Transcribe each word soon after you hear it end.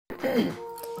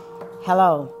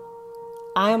Hello,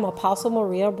 I am Apostle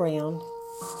Maria Brown,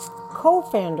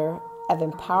 co-founder of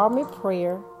Empowerment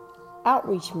Prayer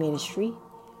Outreach Ministry,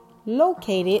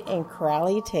 located in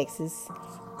Crowley, Texas,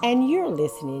 and you're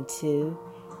listening to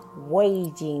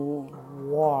Waging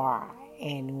War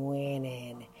and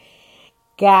Winning.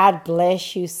 God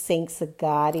bless you, saints of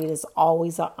God. It is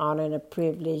always an honor and a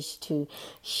privilege to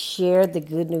share the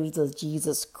good news of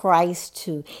Jesus Christ,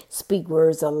 to speak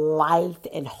words of life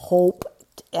and hope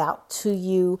out to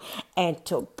you, and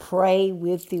to pray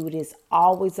with you. It is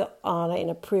always an honor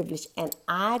and a privilege, and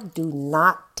I do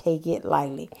not take it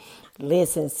lightly.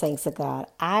 Listen, saints of God,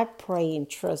 I pray and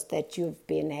trust that you've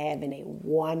been having a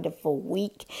wonderful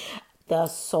week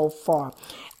thus so far.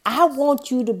 I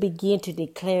want you to begin to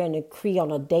declare and decree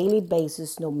on a daily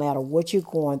basis, no matter what you're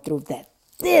going through, that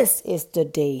this is the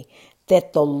day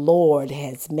that the Lord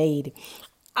has made.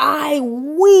 I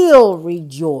will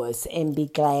rejoice and be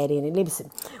glad in it. Listen,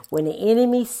 when the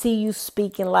enemy see you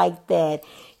speaking like that,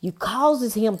 you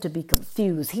causes him to be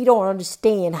confused. He don't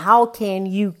understand. How can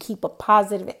you keep a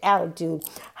positive attitude?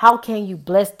 How can you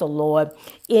bless the Lord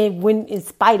in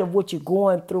spite of what you're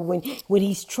going through? When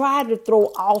he's trying to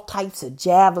throw all types of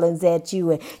javelins at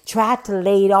you and try to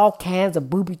lay all kinds of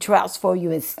booby traps for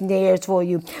you and snares for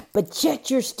you, but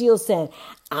yet you're still saying,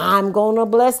 I'm going to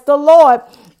bless the Lord.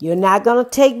 You're not going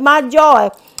to take my joy.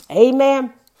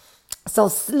 Amen.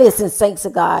 So listen, saints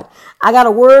of God, I got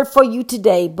a word for you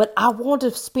today, but I want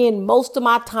to spend most of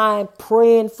my time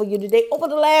praying for you today. Over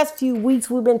the last few weeks,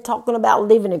 we've been talking about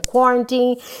living in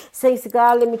quarantine. Saints of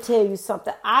God, let me tell you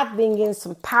something. I've been getting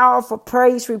some powerful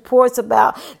praise reports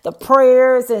about the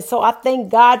prayers, and so I thank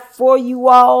God for you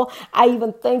all. I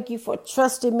even thank you for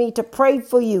trusting me to pray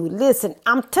for you. Listen,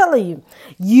 I'm telling you,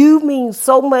 you mean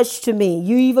so much to me.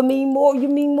 You even mean more. You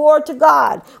mean more to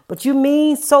God, but you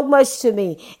mean so much to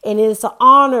me, and it's an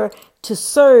honor to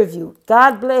serve you.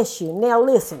 God bless you. Now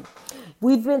listen,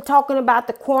 we've been talking about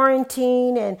the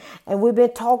quarantine and we've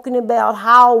been talking about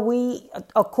how we,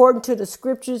 according to the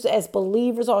scriptures as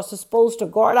believers, are supposed to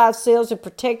guard ourselves and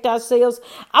protect ourselves.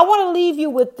 I want to leave you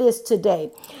with this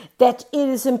today, that it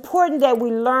is important that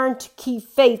we learn to keep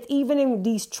faith even in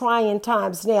these trying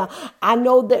times. Now, I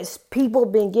know that people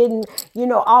have been getting,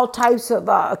 all types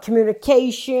of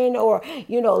communication or,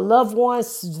 loved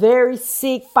ones very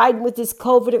sick, fighting with this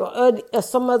COVID or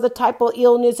some other type of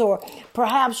illness, or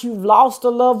perhaps you've lost a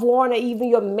loved one, or even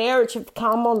your marriage have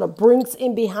come on the brinks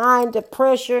in behind the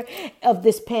pressure of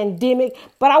this pandemic.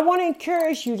 But I want to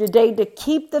encourage you today to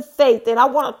keep the faith. And I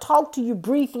want to talk to you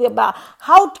briefly about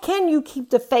how can you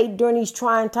keep the faith during these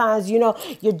trying times.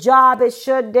 Your job is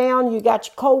shut down. You got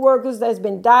your coworkers that's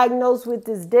been diagnosed with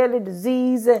this deadly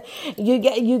disease, and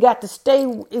you got to stay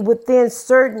within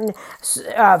certain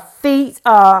feet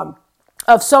of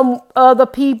some other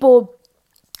people.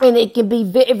 And it can be,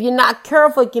 if you're not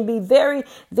careful, it can be very,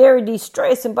 very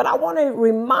distressing. But I want to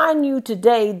remind you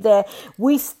today that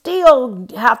we still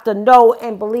have to know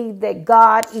and believe that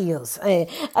God is.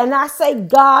 And I say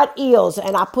God is,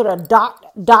 and I put a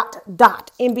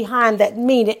dot in behind that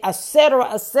meaning,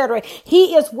 etc., etc.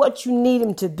 He is what you need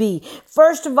him to be.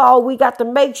 First of all, we got to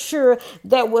make sure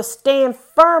that we're staying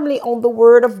firmly on the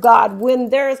word of God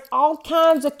when there's all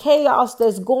kinds of chaos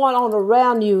that's going on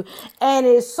around you. And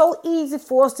it's so easy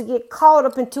for us to get caught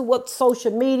up into what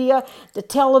social media, the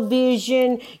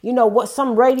television, what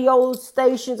some radio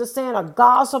stations are saying, or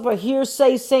gossip or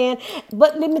hearsay saying.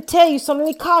 But let me tell you something,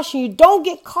 let me caution you, don't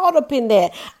get caught up in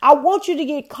that. I want you to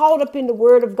get caught up in the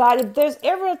word of God. If there's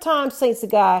ever a time, saints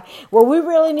of God, where we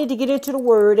really need to get into the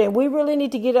word and we really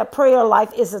need to get a prayer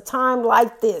life, it's a time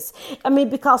like this.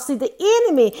 Because see, the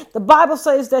enemy, the Bible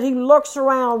says that he lurks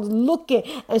around looking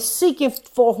and seeking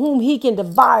for whom he can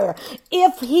devour.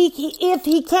 If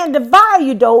he can't devour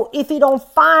you, though, if he don't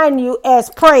find you as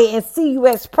prey and see you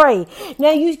as prey.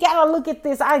 Now you got to look at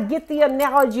this. I get the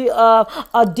analogy of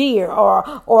a deer or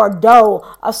a doe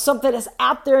or something that's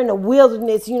out there in the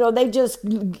wilderness. They just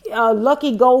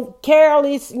lucky go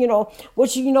careless.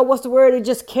 What's the word? They're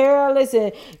just careless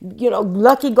and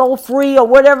lucky go free, or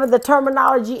whatever the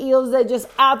terminology is. They're just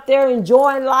out there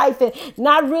enjoying life and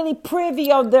not really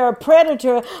privy of their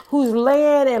predator who's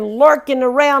laying and lurking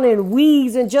around in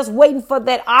weeds and just waiting for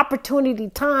that opportunity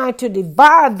time to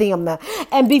devour them.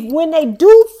 And when they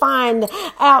do find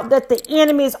out that the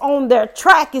enemy is on their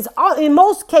track, is in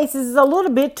most cases is a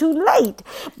little bit too late.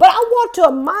 But I want to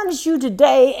admonish you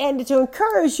today and to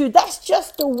encourage you, that's That's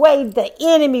just the way the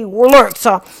enemy works.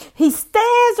 He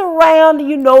stands around,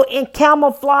 in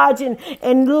camouflage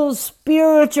and little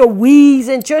spiritual weeds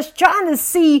and just trying to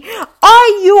see, are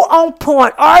you on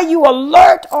point? Are you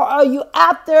alert, or are you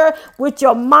out there with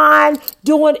your mind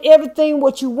doing everything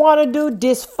what you want to do,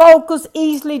 disfocused,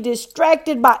 easily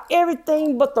distracted by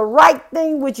everything but the right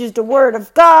thing, which is the word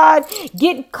of God,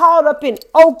 getting caught up in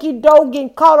okie doke,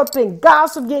 getting caught up in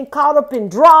gossip, getting caught up in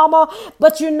drama,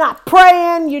 but you're not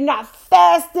praying, you're not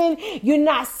fasting, you're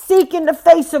not seeking the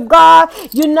face of God,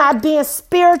 you're not being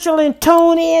spiritual and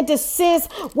tuned in to sense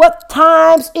what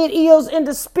times it is in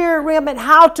the spirit realm and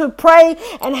how to pray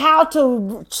and how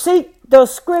to seek the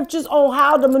scriptures on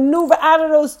how to maneuver out of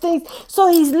those things.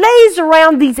 So he lays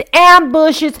around these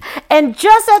ambushes, and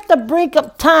just at the brink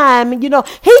of time,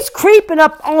 he's creeping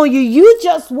up on you. You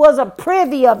just wasn't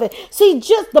privy of it. See,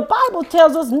 just the Bible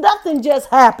tells us nothing just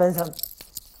happens.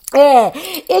 Yeah,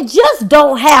 it just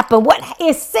don't happen. What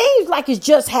it seems like it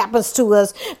just happens to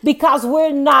us because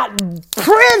we're not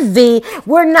privy.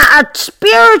 We're not, our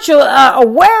spiritual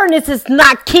awareness is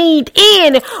not keyed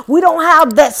in. We don't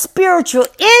have that spiritual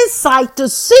insight to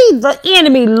see the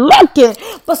enemy lurking.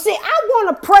 But see, I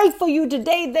want to pray for you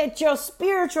today that your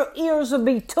spiritual ears will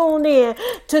be tuned in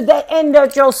to that, and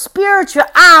that your spiritual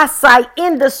eyesight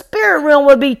in the spirit realm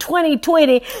will be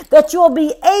 20/20, that you'll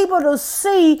be able to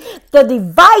see the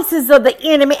device of the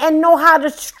enemy and know how to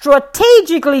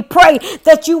strategically pray,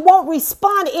 that you won't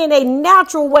respond in a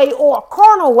natural way or a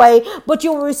carnal way, but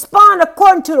you'll respond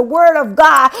according to the word of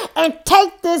God and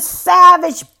take this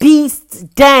savage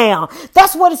beast down.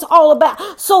 That's what it's all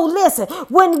about. So listen,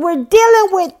 when we're dealing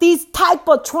with these type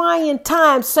of trying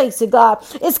times, saints of God,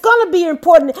 it's going to be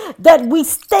important that we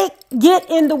get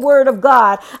in the word of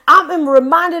God. I'm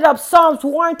reminded of Psalms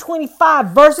 125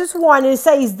 verses 1, and it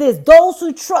says this: those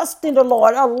who trust in the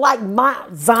Lord are like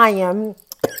Mount Zion,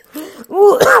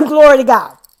 glory to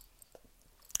God,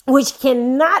 which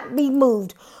cannot be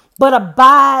moved, but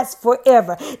abides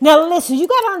forever. Now listen, you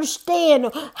got to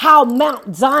understand how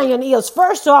Mount Zion is.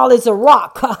 First of all, it's a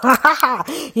rock.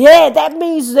 Yeah, that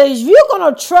means that if you're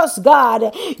going to trust God,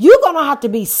 you're going to have to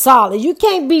be solid. You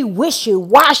can't be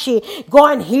wishy-washy,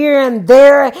 going here and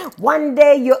there. One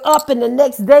day you're up and the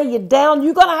next day you're down.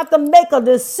 You're going to have to make a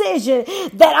decision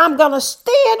that I'm going to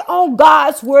stand on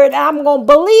God's word. I'm going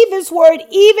to believe his word,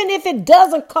 even if it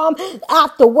doesn't come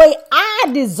out the way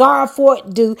I desire for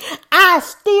it to. I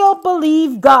still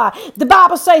believe God. The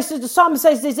Bible says, the psalmist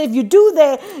says this: if you do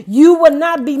that, you will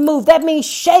not be moved. That means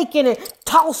shaking and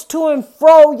tossed to and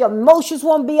fro. Your emotions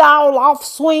won't be all off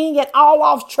swing and all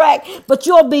off track, but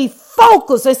you'll be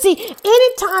focused. And see,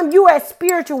 anytime you are at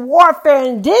spiritual warfare,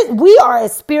 and we are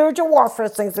at spiritual warfare,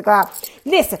 things of God,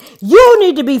 listen, you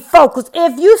need to be focused.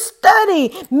 If you study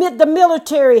the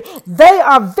military, they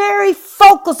are very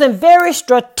focused and very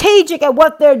strategic at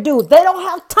what they do. They don't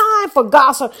have time for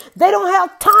gossip. They don't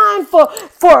have time for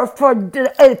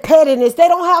pettiness. They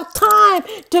don't have time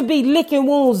to be licking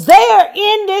wounds. They are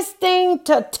in this thing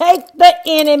to take the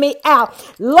enemy out.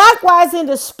 Likewise, in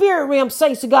the spirit realm,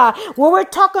 saints of God, when we're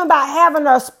talking about having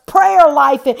a prayer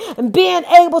life and being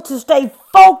able to stay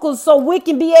focused so we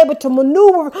can be able to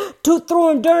maneuver through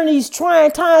and during these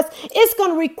trying times, it's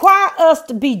going to require us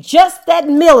to be just that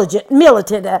militant.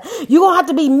 You're going to have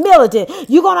to be militant.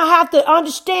 You're going to have to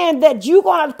understand that you're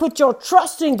going to have to put your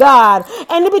trust in God.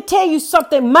 And let me tell you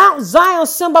something. Mount Zion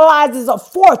symbolizes a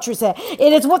fortress. It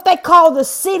is what they call the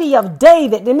city of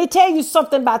David. Let me tell you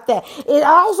something about that. It's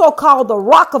also called the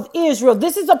Rock of Israel.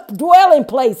 This is a dwelling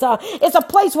place. It's a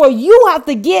place where you have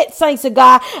to get, saints of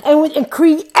God, and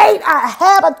create a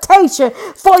habitation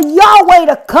for Yahweh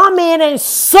to come in and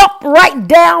sup right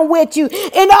down with you.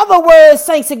 In other words,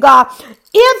 saints of God,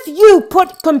 if you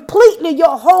put completely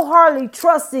your wholeheartedly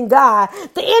trust in God,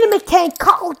 the enemy can't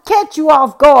catch you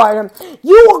off guard.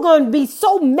 You are going to be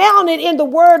so mounted in the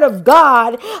word of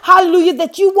God, hallelujah,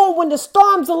 that you won't, when the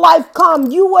storms of life come,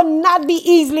 you will not be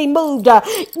easily moved.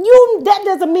 That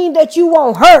doesn't mean that you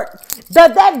won't hurt,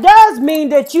 but that does mean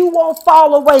that you won't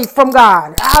fall away from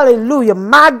God. Hallelujah,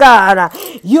 my God.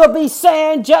 You'll be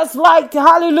saying just like,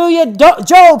 hallelujah,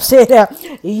 Job said,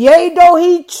 yea, though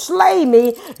he slay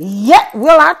me, yet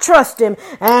will I trust him.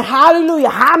 And hallelujah,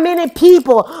 how many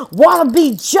people want to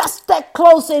be just that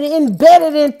close and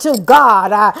embedded into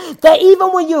God, that even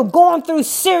when you're going through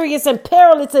serious and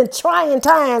perilous and trying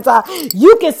times,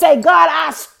 you can say, God,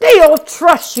 I still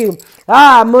trust you.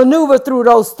 Maneuver through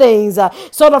those things.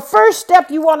 So the first step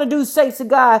you want to do, saints of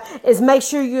God, is make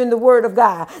sure you're in the word of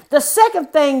God. The second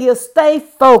thing is stay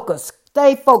focused.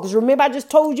 Stay focused. Remember, I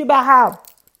just told you about how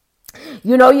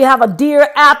You know, you have a deer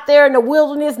out there in the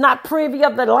wilderness, not privy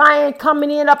of the lion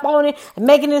coming in up on it and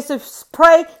making it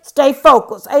prey. Stay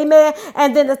focused. Amen.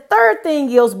 And then the third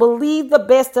thing is believe the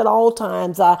best at all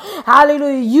times.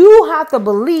 Hallelujah. You have to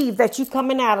believe that you're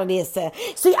coming out of this.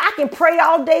 See, I can pray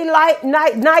all day,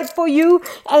 night for you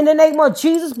in the name of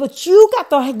Jesus, but you got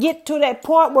to get to that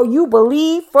point where you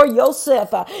believe for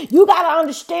yourself. You got to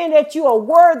understand that you are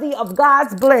worthy of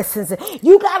God's blessings.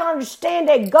 You got to understand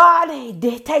that God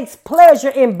takes pleasure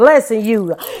in blessing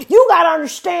you. You got to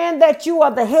understand that you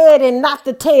are the head and not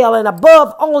the tail, and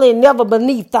above only and never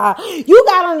beneath. You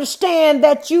got to understand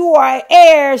that you are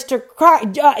heirs to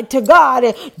Christ, to God,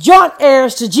 and joint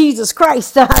heirs to Jesus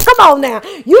Christ. Come on now.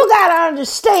 You got to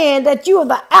understand that you are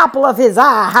the apple of his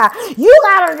eye. You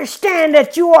got to understand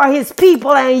that you are his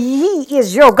people and he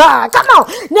is your God. Come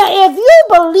on. Now, if you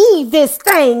believe this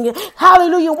thing,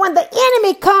 hallelujah, when the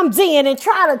enemy comes in and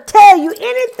try to tell you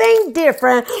anything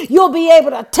different, you'll be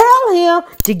able to tell him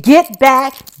to get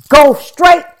back, go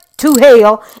straight to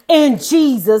hell in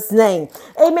Jesus' name.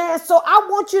 Amen. So I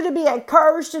want you to be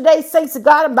encouraged today. Saints of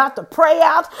God, I'm about to pray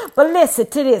out. But listen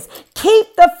to this.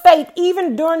 Keep the faith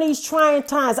even during these trying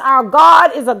times. Our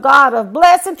God is a God of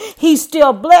blessing. He's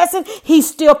still blessing. He's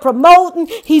still promoting.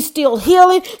 He's still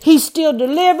healing. He's still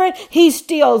delivering. He's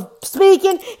still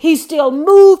speaking. He's still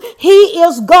moved. He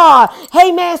is God.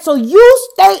 Hey, man. So you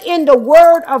stay in the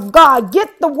word of God.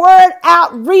 Get the word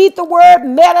out. Read the word.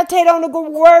 Meditate on the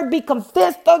word. Be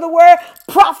convinced of the word,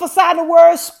 prophesy the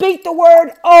word, speak the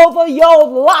word over your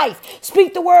life,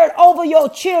 speak the word over your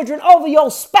children, over your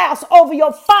spouse, over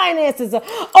your finances,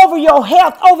 over your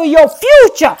health, over your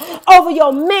future, over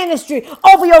your ministry,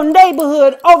 over your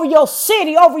neighborhood, over your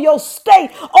city, over your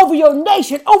state, over your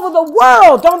nation, over the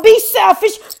world. Don't be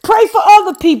selfish. Pray for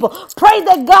other people. Pray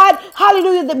that God,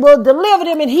 hallelujah, that will deliver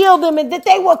them and heal them, and that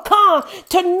they will come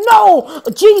to know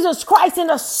Jesus Christ and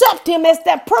accept him as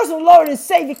their personal Lord and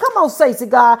Savior. Come on, saints of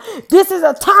God. This is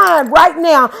a time right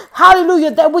now,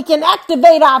 hallelujah, that we can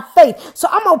activate our faith. So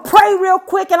I'm going to pray real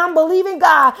quick, and I'm believing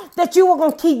God that you are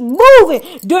going to keep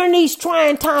moving during these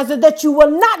trying times and that you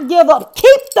will not give up.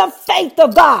 Keep the faith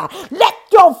of God. Let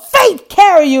your faith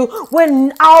carry you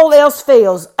when all else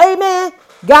fails. Amen.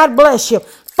 God bless you.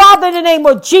 Father, in the name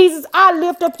of Jesus, I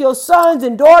lift up your sons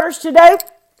and daughters today.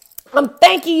 I'm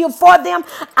thanking you for them.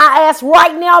 I ask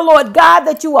right now, Lord God,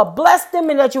 that you will bless them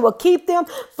and that you will keep them.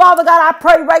 Father God, I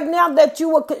pray right now that you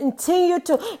will continue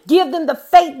to give them the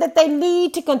faith that they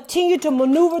need to continue to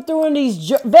maneuver through in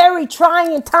these very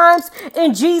trying times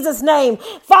in Jesus' name.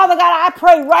 Father God, I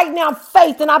pray right now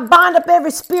faith, and I bind up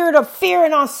every spirit of fear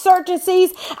and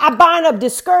uncertainties. I bind up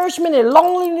discouragement and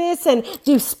loneliness and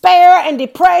despair and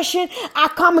depression. I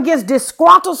come against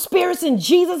disgruntled spirits in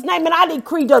Jesus' name, and I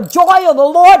decree the joy of the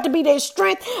Lord to be their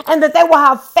strength, and that they will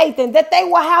have faith, and that they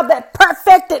will have that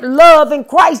perfected love in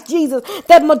Christ Jesus,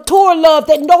 that mature love,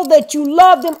 that know that you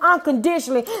love them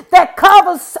unconditionally, that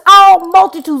covers all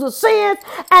multitudes of sins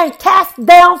and casts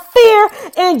down fear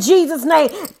in Jesus' name.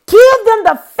 Give them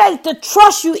the faith to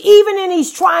trust you even in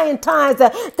these trying times,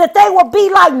 that they will be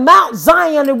like Mount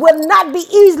Zion and will not be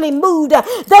easily moved.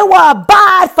 They will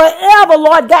abide forever,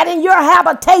 Lord God, in your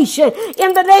habitation.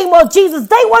 In the name of Jesus,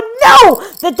 they will know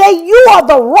that you are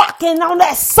the rock, and on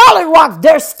that solid rock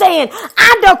they're staying.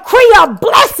 I decree a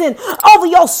blessing over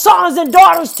your sons and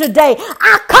daughters today.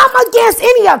 I come against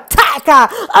any attack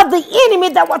of the enemy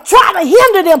that will try to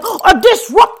hinder them or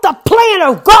disrupt the plan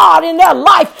of God in their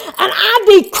life. And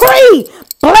I decree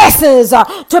blessings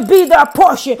to be their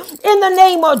portion in the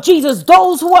name of Jesus.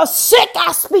 Those who are sick,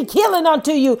 I speak healing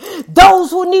unto you. Those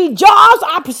who need jobs,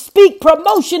 I speak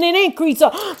promotion and increase.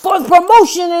 For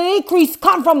promotion and increase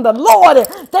come from the Lord.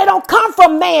 They don't come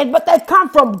from man, but they come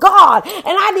from God. And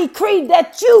I decree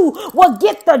that you will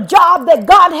get the job that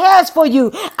God has for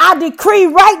you. I decree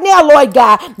right now, Lord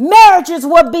God, marriages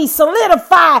will be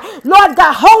solidified. Lord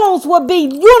God, homes will be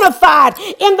unified,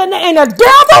 and the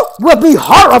devil will be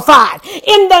horrified.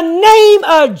 In the name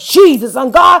of Jesus.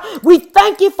 And God, we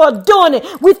thank you for doing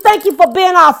it. We thank you for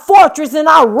being our fortress and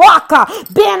our rock,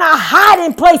 being our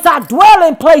hiding place, our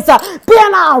dwelling place,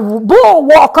 being our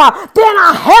bulwark, being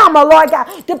our hammer, Lord God,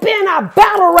 to being our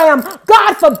battle ram.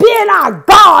 God, for being our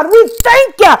God. We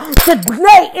thank you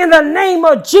today in the name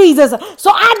of Jesus.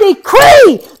 So I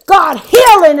decree, God,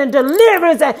 healing and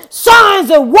deliverance and signs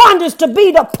and wonders to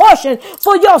be the portion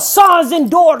for your sons and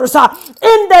daughters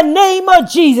in the name of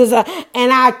Jesus.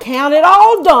 And I count it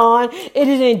all done. It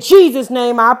is in Jesus'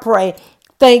 name I pray.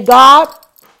 Thank God.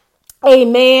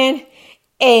 Amen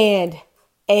and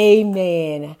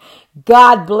amen.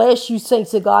 God bless you,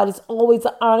 saints of God. It's always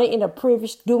an honor and a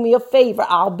privilege. Do me a favor.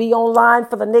 I'll be online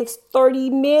for the next 30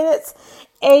 minutes.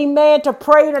 amen, to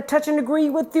pray and to touch and agree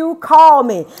with you, call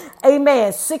me.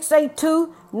 Amen.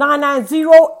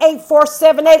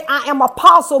 682-990-8478. I am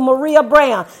Apostle Maria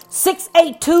Brown.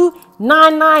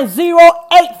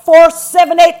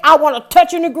 682-990-8478. I want to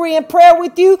touch and agree in prayer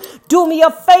with you. Do me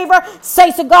a favor.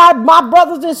 Say to God, my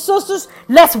brothers and sisters,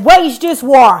 let's wage this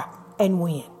war and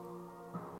win.